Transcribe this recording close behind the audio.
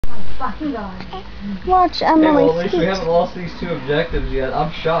Fucking God. Watch Emily. Hey, well, at least we haven't lost these 2 objectives yet.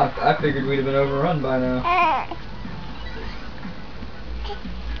 I'm shocked. I figured we'd have been overrun by now.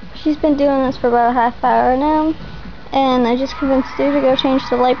 She's been doing this for about a half hour now, and I just convinced her to go change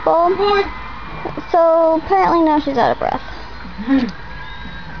the light bulb. So apparently now she's out of breath.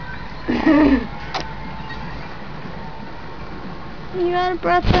 You out of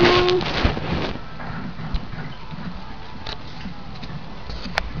breath, Emily?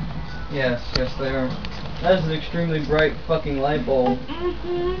 Yes, they are. That is an extremely bright fucking light bulb.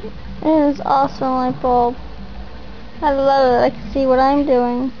 It is awesome light bulb. I love it. I can see what I'm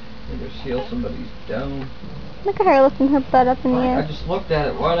doing. You just heal somebody's dome. Look at her lifting her butt up in the air. I just looked at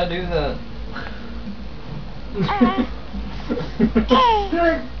it. Why'd I do that?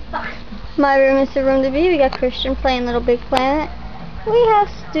 My room is the room to be. We got Christian playing Little Big Planet. We have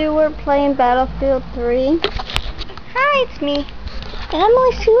Stuart playing Battlefield 3. Hi, it's me. And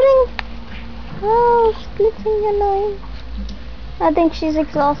Emily's shooting. Oh, she's glitching, Emily. I think she's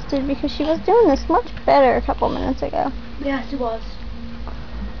exhausted because she was doing this much better a couple minutes ago. Yeah, she was.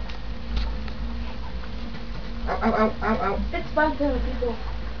 Ow, ow, ow, ow, ow. It's fun for people.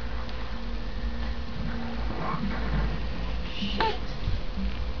 Shit.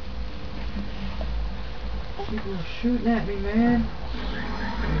 People are shooting at me, man.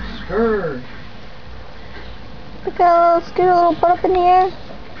 I'm scared. Look at her little scoot, a little butt up in the air.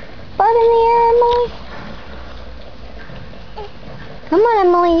 Butt in the air, Emily. Come on,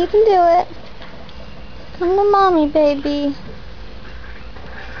 Emily, you can do it. Come to mommy, baby.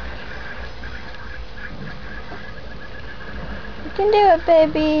 You can do it,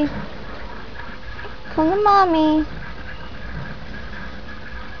 baby. Come to mommy.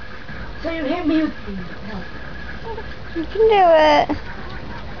 So you hit me with You can do it.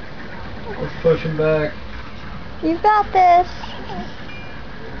 Let's push him back. You got this.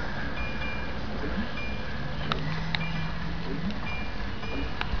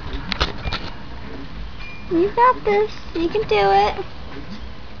 You got this. You can do it.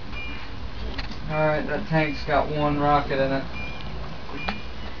 Alright, that tank's got 1 rocket in it.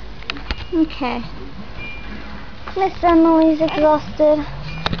 Okay. Miss Emily's exhausted.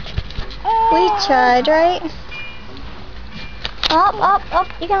 We tried, right? Up, up, up.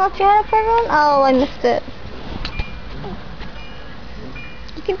 You can lift your head up, everyone? Oh, I missed it.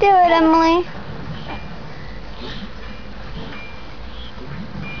 You can do it, Emily.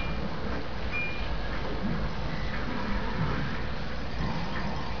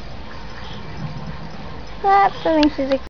 I think she's